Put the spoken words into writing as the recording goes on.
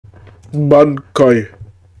Bankai.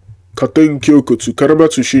 Katenkyo to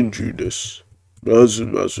Karamatu Shinju this.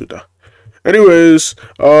 Mazuda. Anyways,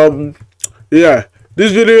 yeah.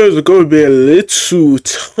 This video is going to be a little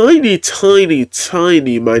tiny,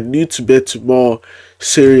 minute bit more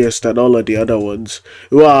serious than all of the other ones.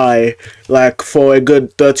 Why? Like, for a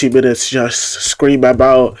good 30 minutes, just scream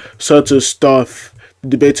about certain stuff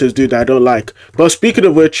debaters do that I don't like. But speaking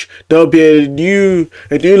of which, there'll be a new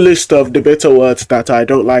list of debater words that I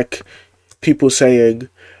don't like people saying.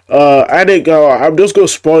 I think I'm just going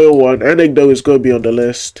to spoil one. I think though is going to be on the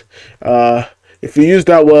list. If you use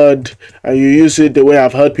that word and you use it the way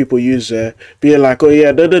I've heard people use it, being like, oh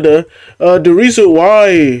yeah, no. The reason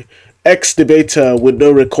why X debater with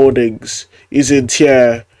no recordings is in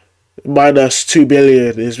tier minus 2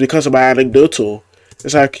 billion is because of my anecdotal.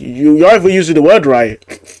 It's like, you're even using the word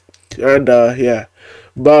right. And yeah.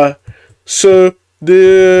 But, so,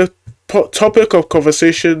 the topic of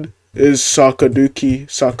conversation is Sakaduki.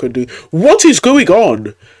 What is going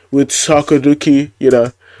on with Sakaduki, you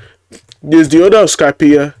know? There's the owner of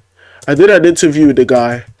Skypea. I did an interview with the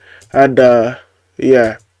guy, and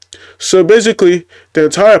yeah. So basically, the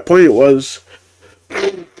entire point was,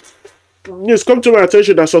 it's come to my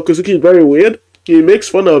attention that Sakazuki is very weird. He makes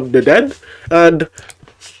fun of the dead, and it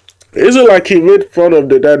isn't like he made fun of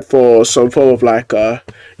the dead for some form of like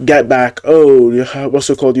get back. Oh,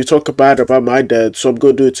 what's it called? You talk bad about my dead, so I'm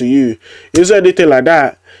gonna do it to you. It isn't anything like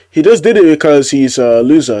that. He just did it because he's a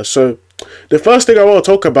loser. So the first thing I want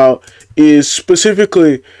to talk about is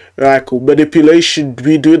specifically like manipulation,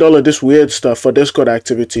 be doing all of this weird stuff for Discord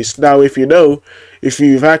activities. Now, if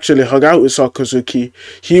you've actually hung out with Sakazuki,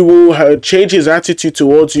 he will change his attitude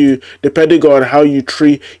towards you depending on how you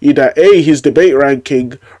treat either A, his debate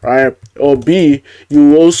ranking, right, or B, he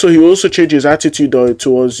will also change his attitude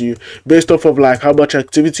towards you based off of like how much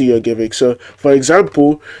activity you're giving. So, for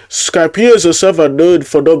example, Skypea is a server known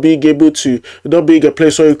for not being a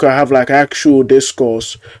place where you can have like actual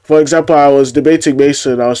discourse. For example, I was debating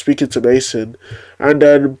Mason, I was speaking to Mason, and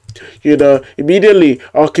then, you know, immediately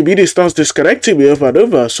our community starts disconnecting me over and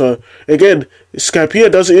over. So again,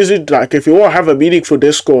 Skypea isn't like, if you want to have a meaningful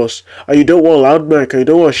discourse and you don't want loud mic and you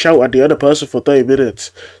don't want to shout at the other person for 30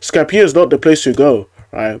 minutes, Skypea is not the place to go,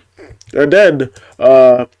 right? And then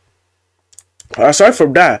aside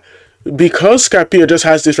from that, because Skypea just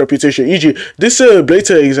has this reputation, e.g., this is a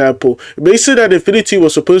blatant example. Mason and Infinity were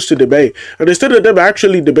supposed to debate, and instead of them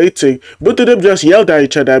actually debating, both of them just yelled at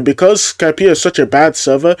each other. And because Skypea is such a bad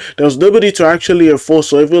server, there was nobody to actually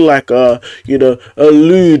enforce or even like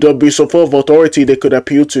allude or be some form of authority they could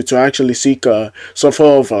appeal to actually seek some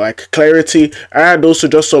form of like clarity and also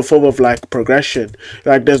just some form of like progression.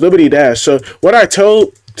 Like, there's nobody there. So what I tell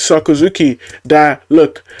Sakazuki that,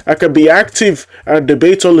 look, I can be active and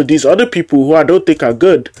debate all of these other people who I don't think are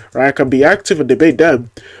good, right? I can be active and debate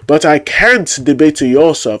them, but I can't debate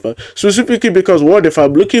your server, specifically because, one, if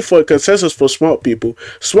I'm looking for a consensus for smart people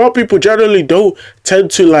generally don't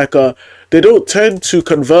tend to like they don't tend to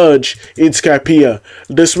converge in Skypea.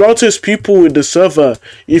 The smartest people in the server,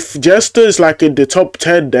 if Jester is like in the top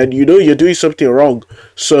 10, then you know you're doing something wrong.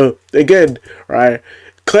 So again, right,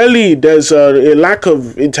 clearly there's a lack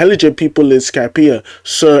of intelligent people in Skypea.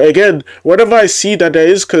 So again, whenever I see that there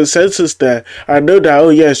is consensus there, I know that, oh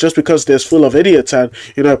yeah, it's just because there's full of idiots. And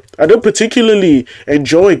you know, I don't particularly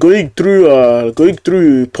enjoy going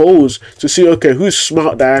through polls to see, okay, who's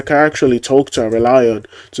smart that I can actually talk to and rely on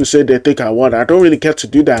to say they think I want. I don't really get to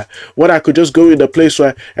do that when I could just go in a place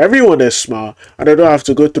where everyone is smart and I don't have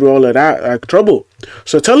to go through all of that trouble.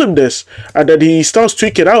 So tell him this, and then he starts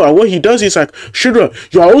tweaking out, and what he does is like, Shudra,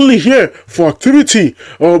 you're only here for activity.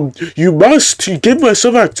 You must give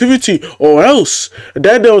myself activity or else. And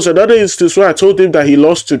then there was another instance where I told him that he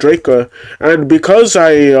lost to Draco, and because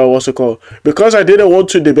I didn't want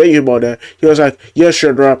to debate him on it, he was like, yeah,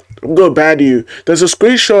 Shudra, I'm gonna ban you. There's a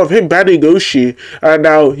screenshot of him banning Oshi, and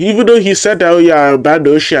now even though he said that, oh yeah, I banned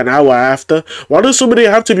Oshi an hour after, why does somebody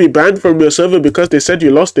have to be banned from your server because they said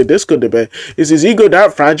you lost the Discord debate? Is his ego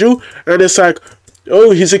that fragile? And it's like,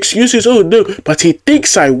 oh, his excuse is, oh no, but he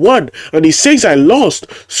thinks I won and he says I lost.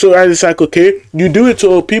 So, and it's like, okay, you do it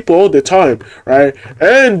to people all the time, right?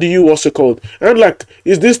 And and like,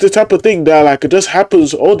 is this the type of thing that like it just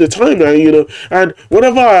happens all the time now, you know? And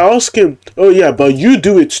whenever I ask him, oh yeah, but you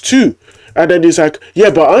do it too, and then he's like, yeah,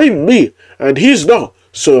 but I'm me and he's not,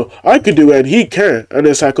 so I could do it and he can. And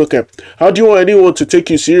it's like, okay, how do you want anyone to take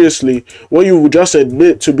you seriously when you just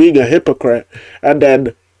admit to being a hypocrite? And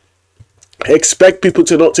then expect people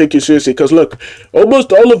to not take you seriously. Because look,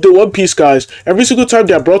 almost all of the One Piece guys, every single time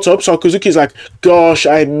they're brought up, Sakazuki's like, gosh,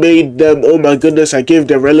 I made them, oh my goodness, I gave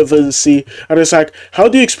them relevancy. And it's like, how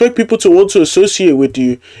do you expect people to want to associate with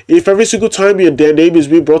you if every single time their name is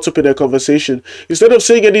being brought up in a conversation, instead of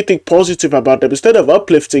saying anything positive about them, instead of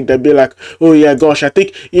uplifting them, be like, oh yeah, gosh, I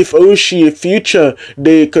think if Oshi in future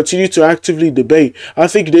they continue to actively debate, I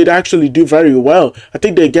think they'd actually do very well. I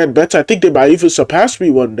think they get better. I think they might even surpass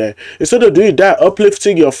me one day. Instead of doing that,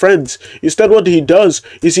 uplifting your friends, instead what he does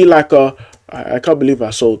is he like I can't believe I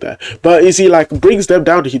sold that, but is he like brings them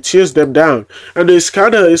down, he tears them down, and it's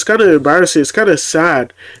kind of embarrassing. It's kind of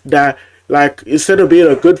sad that like instead of being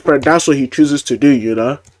a good friend, that's what he chooses to do, you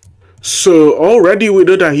know. So already we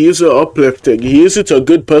know that he isn't uplifting. He isn't a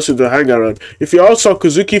good person to hang around. If you ask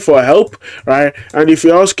Sakazuki for help, right, and if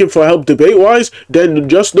you ask him for help debate-wise, then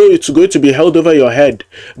just know it's going to be held over your head.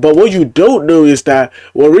 But what you don't know is that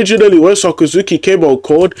originally when Sakazuki came on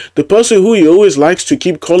court, the person who he always likes to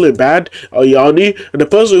keep calling bad, Yanni, and the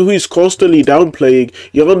person who he's constantly downplaying,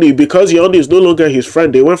 Yanni, because Yanni is no longer his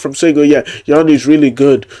friend. They went from saying, oh yeah, Yanni is really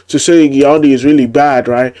good, to saying Yanni is really bad,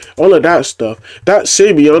 right? All of that stuff. That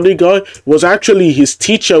same Yanni guy was actually his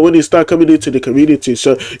teacher when he started coming into the community.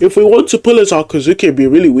 So if we want to pull as Sakazuki and be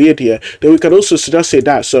really weird here, then we can also just say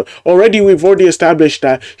that. So already we've already established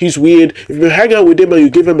that he's weird. If you hang out with him and you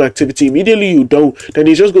give him activity, immediately you don't, then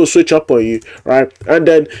he's just going to switch up on you, right? And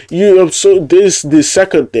then you so this the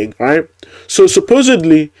second thing, right? So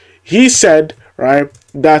supposedly he said, right,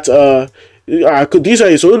 that these are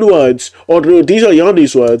his own words, or these are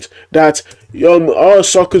Yanni's words, that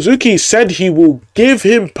Sakazuki said he will give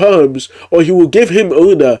him perms, or he will give him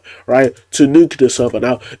owner, right, to nuke the server.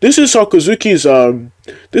 Now, this is Sakazuki's,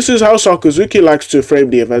 this is how Sakazuki likes to frame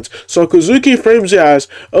the events. Sakazuki frames it as,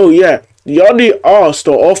 oh yeah, Yanni asked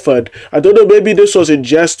or offered, I don't know, maybe this was in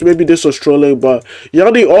jest, maybe this was trolling, but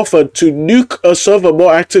Yanni offered to nuke a server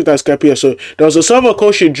more active than Skypiea. So there was a server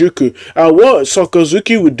called Shinjuku, and what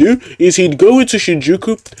Sakazuki would do is he'd go into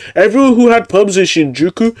Shinjuku, everyone who had pubs in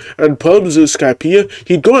Shinjuku and pubs in Skypiea,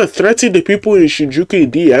 he'd go and threaten the people in Shinjuku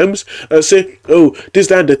in DMs and say, oh, this,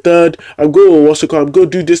 that, and the third, I'm going to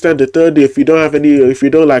do this, that, and the third if you don't have any, if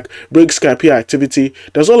you don't like bring Skypiea activity.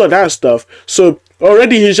 There's all of that stuff. So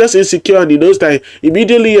already he's just insecure, and he knows that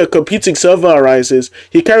immediately a competing server arises,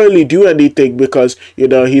 he can't really do anything because, you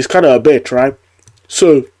know, he's kind of a bitch, right?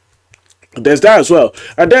 So there's that as well.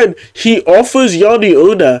 And then he offers Yanni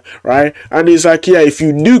owner, right? And he's like, yeah, if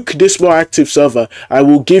you nuke this more active server, I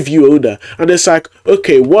will give you owner. And it's like,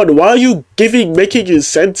 okay, one, why are you making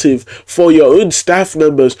incentive for your own staff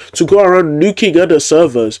members to go around nuking other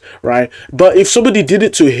servers, right? But if somebody did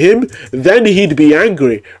it to him, then he'd be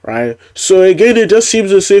angry, right? So again, it just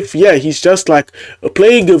seems as if, yeah, he's just like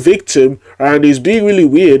playing a victim, and he's being really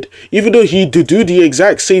weird, even though he do the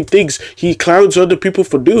exact same things he clowns other people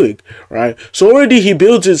for doing, right? So already he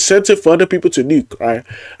builds incentive for other people to nuke, right?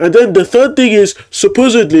 And then the third thing is,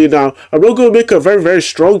 supposedly, now I'm not going to make a very, very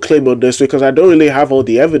strong claim on this because I don't really have all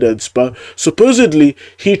the evidence, but supposedly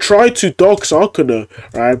he tried to dox Akuno,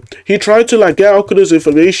 right? He tried to like get Akuno's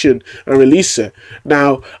information and release it.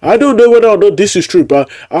 Now I don't know whether or not this is true, but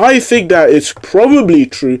I think that it's probably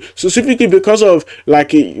true, specifically because of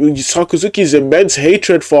like Sakazuki's immense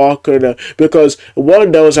hatred for Akuno. Because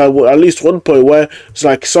one, there was at least one point where it's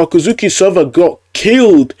like Sakazuki's server got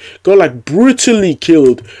like brutally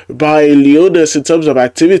killed by Leonis in terms of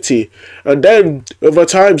activity, and then over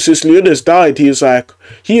time, since Leonis died, he's like,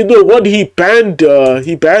 he banned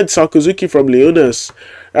Sakazuki from Leonis,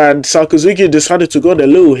 and Sakazuki decided to go on a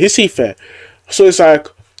little hissy fit. So it's like,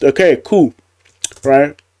 okay, cool,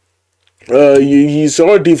 right? He's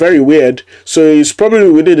already very weird, so he's probably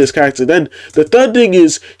within his character. Then the third thing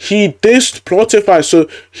is he dissed Plotify. So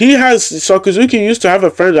Sakazuki used to have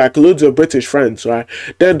a friend, like loads of British friends, right?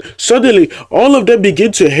 Then suddenly all of them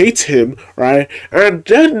begin to hate him, right? And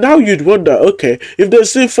then now you'd wonder, okay,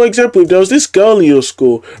 for example, if there was this girl in your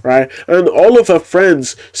school, right, and all of her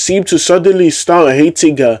friends seem to suddenly start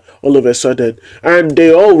hating her all of a sudden, and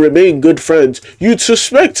they all remain good friends, you'd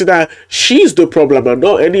suspect that she's the problem and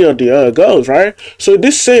not any of the other girls, right? So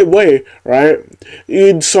this same way, right,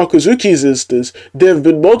 in Sakazuki's instance, there have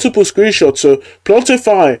been multiple screenshots. So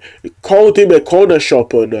Plotify called him a corner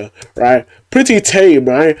shop owner, right? Pretty tame,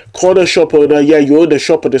 right? Corner shop owner, yeah, you own the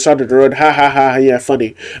shop on the side of the road, ha ha ha, yeah,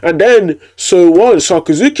 funny. And then, so what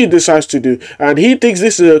Sakazuki decides to do, and he thinks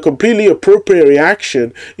this is a completely appropriate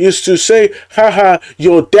reaction, is to say, haha,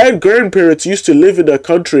 your dead grandparents used to live in a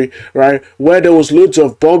country, right, where there was loads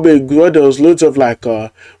of bombing, where there was loads of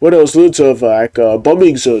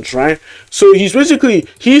bombing zones, right? So he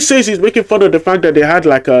says he's making fun of the fact that they had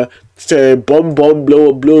like a bomb,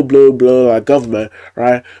 blow our government,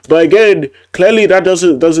 right? But again, clearly that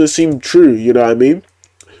doesn't seem true. You know what I mean?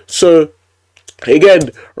 So again,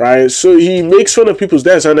 right, so he makes fun of people's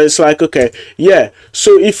deaths, and it's like, okay, yeah,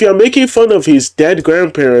 so if you're making fun of his dead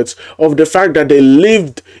grandparents, of the fact that they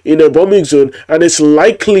lived in a bombing zone, and it's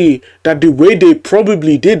likely that the way they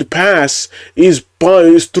probably did pass is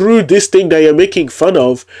through this thing that you're making fun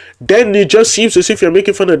of, then it just seems as if you're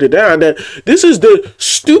making fun of the dead. And then this is the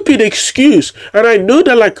stupid excuse. And I know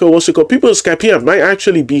that, like, what's it called, people in Skype might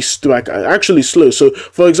actually be actually slow. So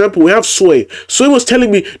for example, we have Sway was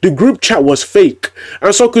telling me the group chat was fake,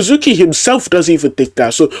 and so Kozuki himself doesn't even think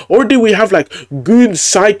that. So already we have like goon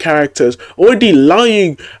side characters already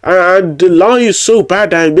lying, and the lie is so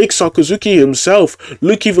bad that it makes Sakazuki himself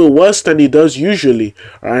look even worse than he does usually,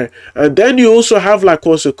 right? And then you also have, like,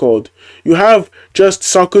 what's it called, you have just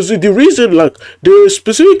Sakazuki. The reason, like, the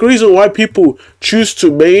specific reason why people choose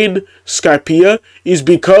to main Skypiea is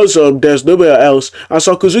because there's nowhere else, and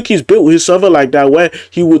Sakazuki's built his server like that, where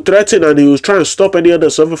he would threaten and he was trying to stop any other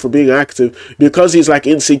server from being active, because he's like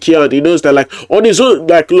insecure, and he knows that, like, on his own,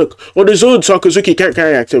 like, look, on his own, Sakazuki can't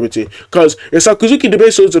carry activity, because if Sakazuki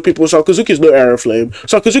debates loads of people, Sakazuki's no Aeroflame,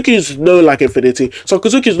 Sakazuki's no, like, Infinity,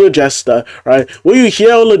 Sakazuki's no Jester, right? When you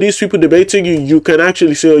hear all of these people debating, you can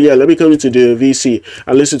actually say, oh yeah, let me come into the VC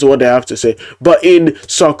and listen to what they have to say. But in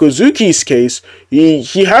Sakazuki's case,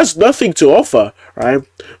 he has nothing to offer, right?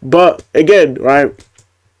 But again, right,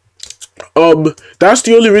 that's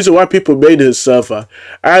the only reason why people made his server.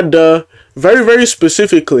 And very, very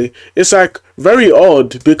specifically, it's like very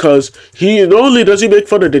odd, because he not only does he make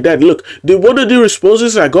fun of the dead. Look, one of the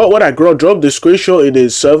responses I got when I dropped the screenshot in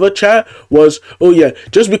his server chat was, oh yeah,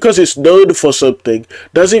 just because it's known for something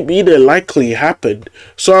doesn't mean it likely happened.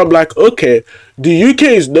 So I'm like, okay, the UK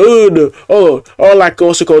is known, or like,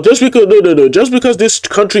 what's it called, just because, no, just because this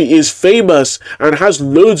country is famous and has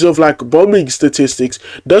loads of, like, bombing statistics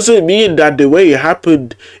doesn't mean that the way it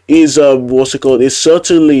happened is what's it called, is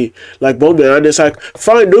certainly like bombing. And it's like,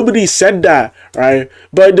 fine, nobody said that, right?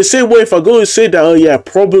 But in the same way, if I go and say that, oh yeah,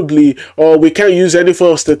 probably, or we can't use any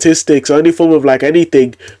form of statistics or any form of, like,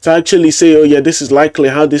 anything to actually say, oh yeah, this is likely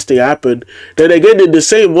how this thing happened, then again, in the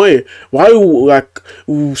same way, why, like,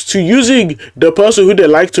 to using the person who they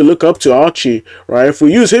like to look up to, Archie, right? If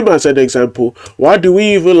we use him as an example, why do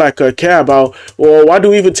we even, like, care about, or why do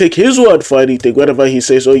we even take his word for anything whenever he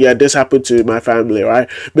says, oh yeah, this happened to my family, right?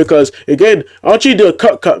 Because again, Archie the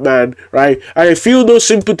cut man, right? I feel no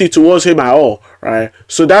sympathy towards him at all, right?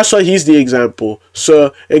 So that's why he's the example.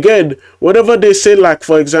 So again, whenever they say, like,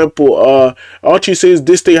 for example, Archie says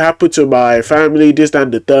this thing happened to my family, this, that,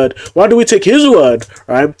 and the third, why do we take his word,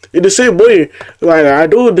 right? In the same way, like, I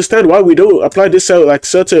don't understand why we don't apply this, like,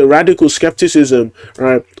 certain radical skepticism,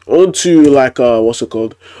 right, onto, like, what's it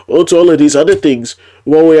called, onto all of these other things,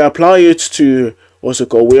 when we apply it to, what's it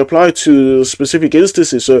called, we apply it to specific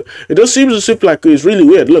instances. So it does seem as if, like, it's really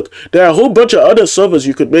weird. Look, there are a whole bunch of other servers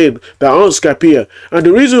you could make that aren't Skypiea, and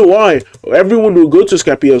the reason why everyone will go to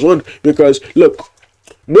Skypiea is, one, because look,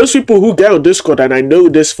 most people who get on Discord, and I know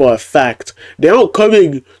this for a fact, they aren't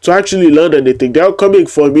coming to actually learn anything. They aren't coming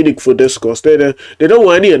for a meaningful discourse. They don't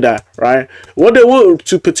want any of that, right? What they want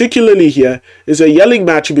to particularly hear is a yelling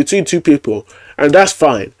match between two people, and that's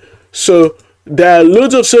fine. So there are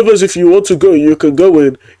loads of servers, if you want to go, you can go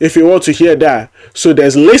in if you want to hear that. So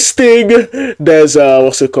there's listing, there's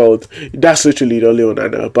what's it called, that's literally the only one I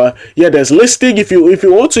know, but yeah, there's listing. If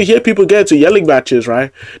you want to hear people get into yelling matches,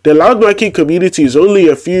 right, the loud miking community is only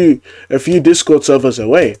a few Discord servers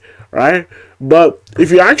away, right? But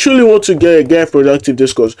if you actually want to get productive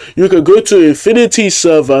discourse, you can go to Infinity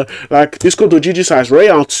server, like Discord.gg size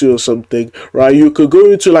Rayouts or something, right? You could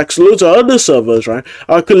go into, like, loads of other servers, right?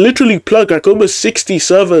 I could literally plug, like, almost 60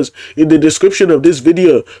 servers in the description of this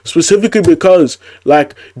video, specifically because,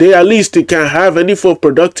 like, they at least can have any form of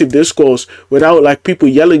productive discourse without, like, people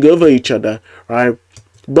yelling over each other, right?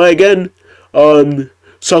 But again,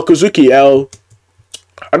 Sakazuki L,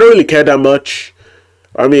 I don't really care that much.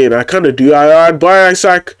 I mean, I kind of do. But it's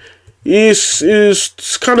like,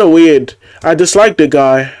 he's kind of weird. I dislike the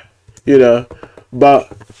guy, you know.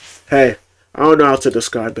 But hey, I don't know how to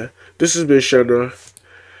describe it. This has been Shenra,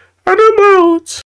 and I'm out.